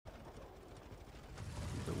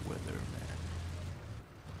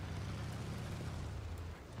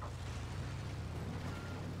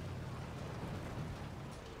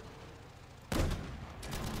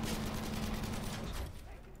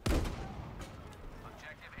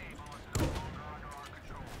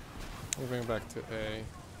moving back to A.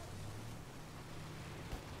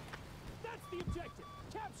 That's the objective.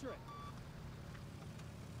 Capture it.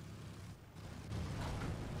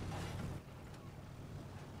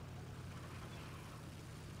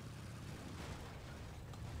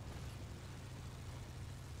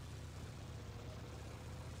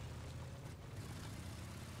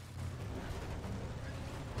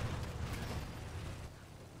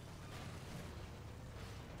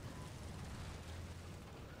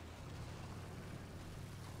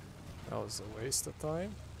 That was a waste of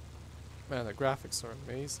time. Man, the graphics are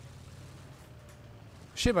amazing.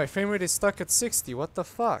 Shit, my frame rate is stuck at 60. What the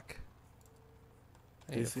fuck?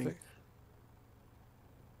 Do you think?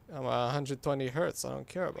 I'm at 120 hertz. I don't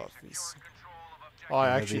care about these. Oh, I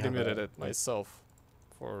actually limited it myself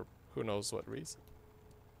for who knows what reason.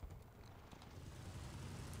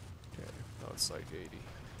 Okay, now it's like 80.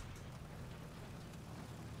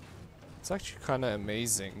 It's actually kind of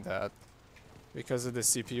amazing that because of the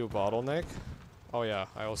CPU bottleneck. Oh yeah,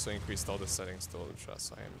 I also increased all the settings to ultra,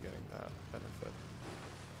 so I am getting that benefit.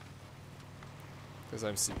 Because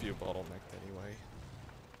I'm CPU bottlenecked anyway.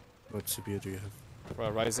 What CPU do you have? For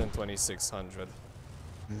a Ryzen 2600.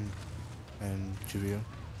 And GPU?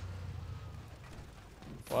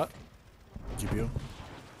 What? GPU?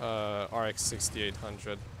 RX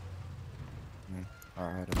 6800. I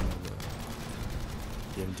don't know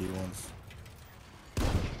the AMD ones.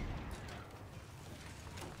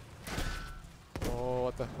 Oh,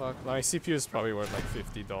 what the fuck? My CPU is probably worth like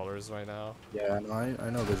 $50 right now. Yeah, no, I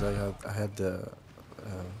know because I had the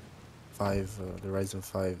the Ryzen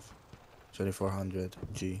 5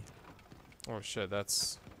 2400G. Oh shit,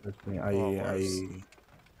 that's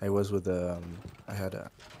I was with I had a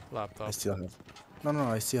laptop. I still have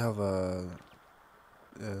I still have a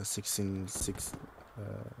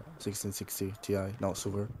 1660 Ti, no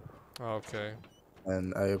Super. Okay.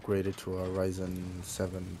 And I upgraded to a Ryzen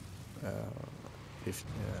 7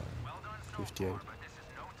 58.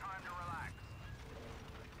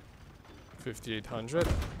 5800?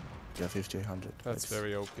 Yeah, 5800. That's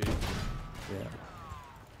very OP. Yeah.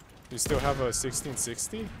 You still have a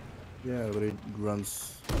 1660? Yeah, but it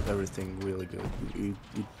runs everything really good. It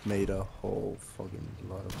made a whole fucking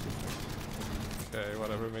lot of difference. Okay,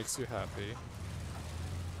 whatever makes you happy.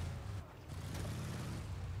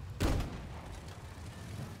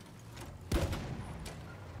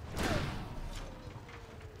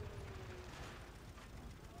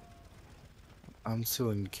 I'm still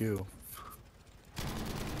in queue.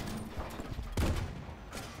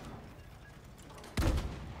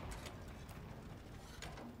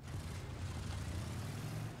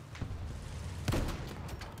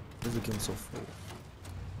 Where's the game so full?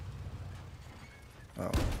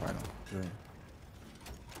 Oh, final. Great.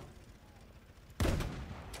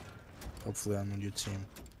 Hopefully I'm on your team.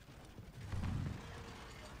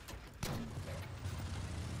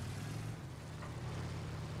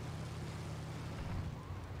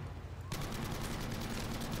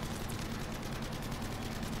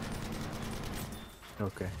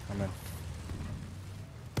 Okay, I'm in.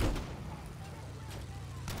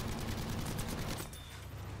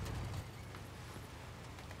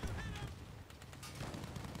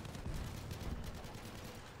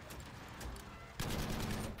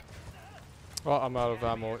 Oh, I'm out of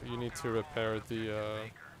ammo. You need to repair the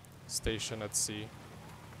station at sea.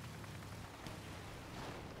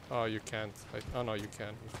 Oh, you can't. Oh no, you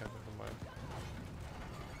can. You can. Never mind.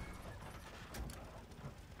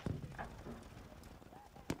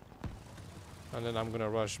 And then I'm gonna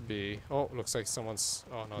rush B. Oh, looks like someone's...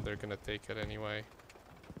 Oh no, they're gonna take it anyway.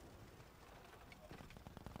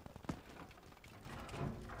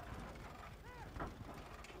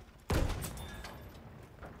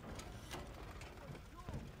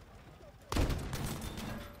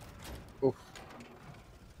 Oh.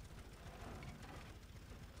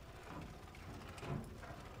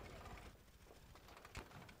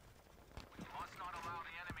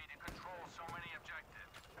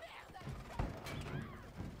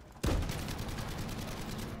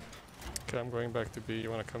 Okay, I'm going back to B. You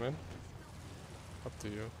wanna come in? Up to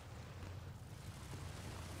you.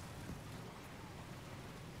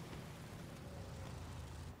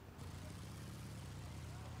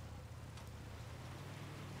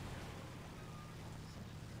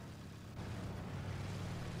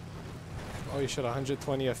 Oh, you should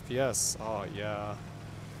 120 FPS. Oh, yeah.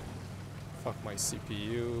 Fuck my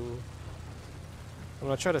CPU. I'm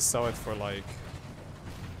gonna try to sell it for like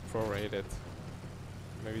prorated.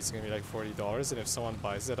 Maybe it's gonna be like $40, and if someone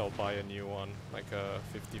buys it, I'll buy a new one, like a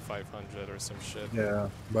 5500 or some shit. Yeah,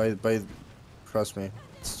 trust me,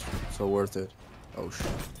 it's so worth it. Oh shit.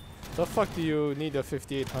 The fuck do you need a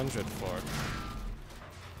 5800 for?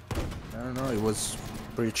 I don't know. It was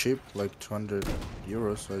pretty cheap, like 200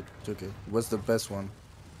 euros. So I took it. It was the best one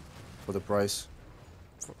for the price.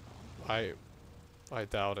 I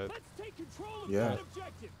doubt it. Let's take control of Yeah. that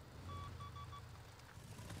objective.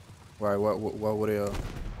 Why? What would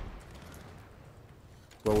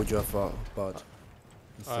you have bought?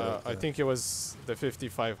 instead of I the- think it was the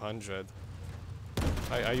 5500.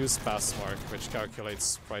 I use Passmark, which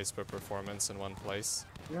calculates price per performance in one place.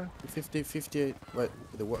 Yeah, the 50, 58. What?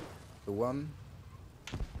 The what? The one?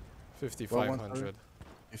 5500.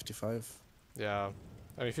 55. Yeah.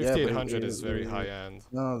 I mean, Yeah, but 5800 is very high end.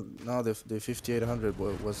 No, no. The 5800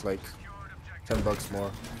 was like $10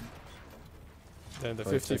 more. Then the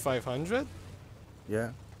Oh, it's like- 5500?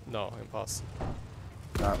 Yeah. No, impossible.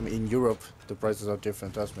 In Europe, the prices are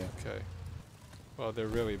different. Trust me. Okay. Well, they're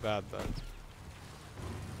really bad then.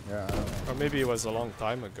 Yeah. I don't know. Or maybe it was a long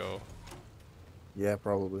time ago. Yeah,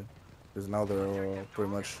 probably. Because now they're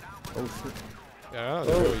pretty much. Oh shit. Yeah,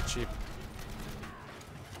 they're really cheap.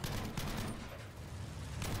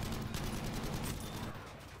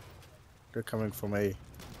 They're coming from A.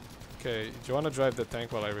 Okay, do you want to drive the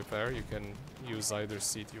tank while I repair? You can use either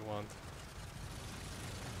seat you want.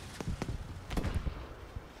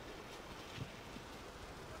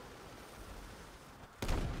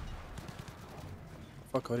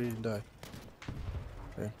 Fuck! I didn't die.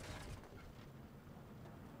 Okay.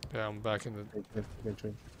 Yeah, I'm back in the...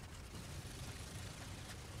 Okay.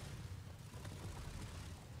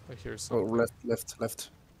 I hear Oh, something. left.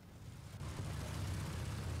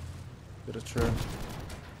 Get a turn.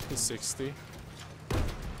 He's 60.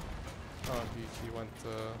 Oh, he went...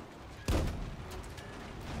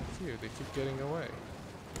 Here, they keep getting away.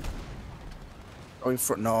 Oh, in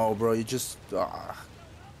front. No, bro. You just.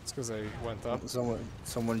 It's because I went up.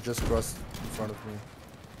 Someone just crossed in front of me.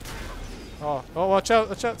 Oh, watch out,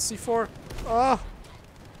 C4! Ah!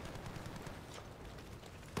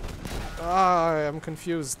 I'm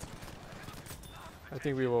confused. I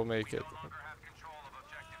think we will make it.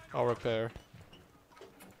 I'll repair.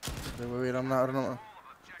 Wait, I'm not. I don't know.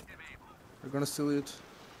 We're gonna steal it.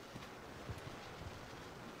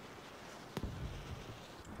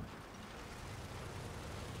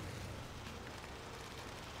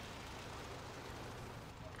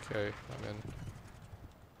 Okay, I'm in.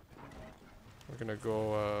 We're gonna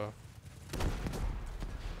go,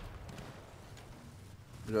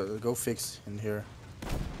 Go fix in here.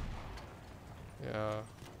 yeah,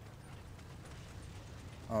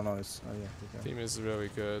 Oh no, it's. Oh yeah. Okay. team is really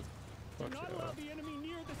good. Do Fuck not yeah. allow the enemy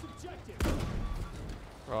near this objective.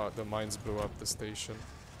 Oh, the mines blew up the station.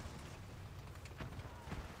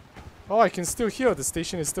 Oh, I can still hear the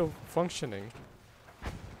station is still functioning.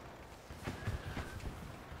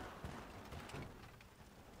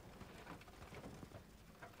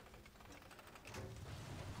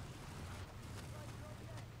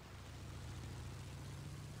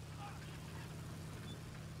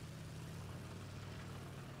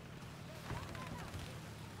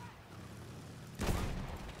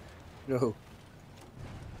 Yo.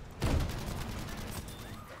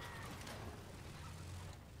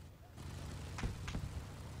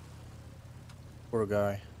 Poor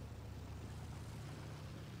guy.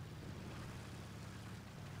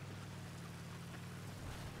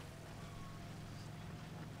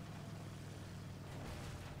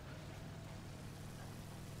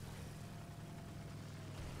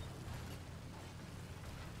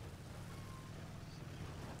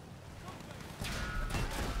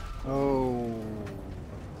 Oh.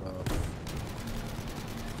 What the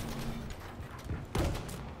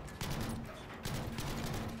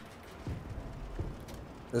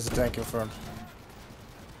There's a tank in front.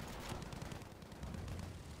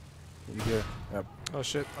 You here? Yep. Oh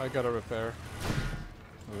shit, I gotta repair.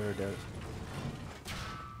 We're dead.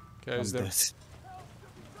 Okay, is there...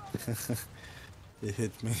 dead. It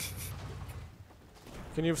hit me.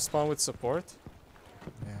 Can you spawn with support?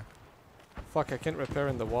 Yeah. Fuck, I can't repair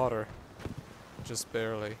in the water. Just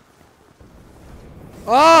barely.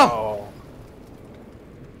 Oh!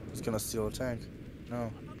 He's gonna steal a tank.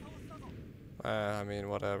 No. I mean,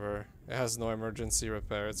 whatever. It has no emergency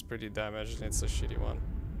repair, it's pretty damaged and it's a shitty one.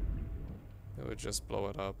 It would just blow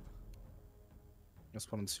it up.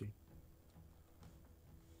 Just want to see.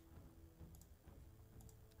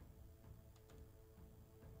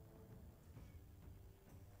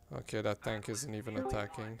 Okay, that tank isn't even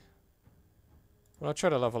attacking. I'm gonna try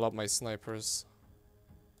to level up my snipers.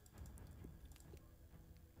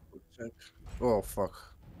 Tank. Oh fuck.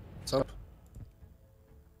 What's up?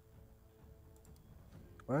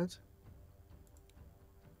 What?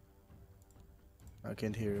 I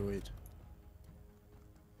can't hear you. Wait.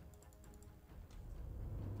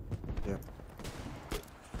 Yeah.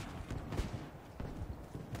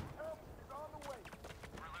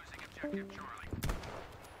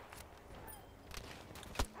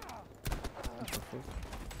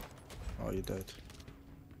 Oh, you died.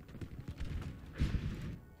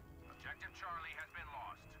 Objective Charlie has been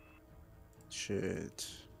lost. Shit.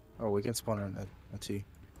 Oh, we can spawn on a T.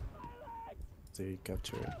 So you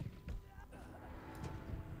capture it.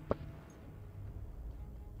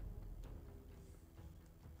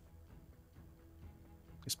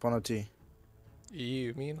 You spawn a T. E,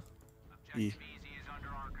 you mean? E. Objective Easy is under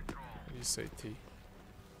our control. You say T.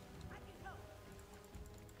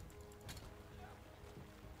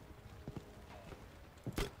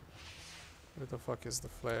 Where the fuck is the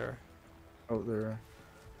flare? Oh, there.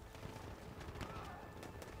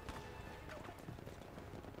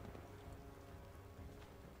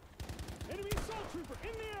 Enemy assault trooper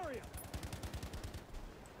in the area.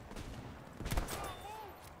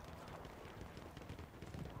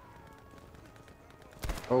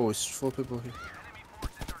 Oh, it's full people here. Enemy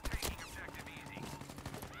forces are taking Objective Easy.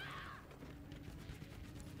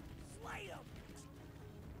 Slay him.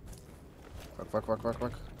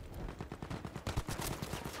 Fuck.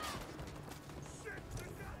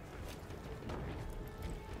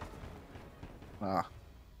 Ah.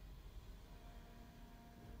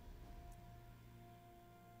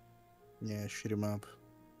 Yeah, shitty map.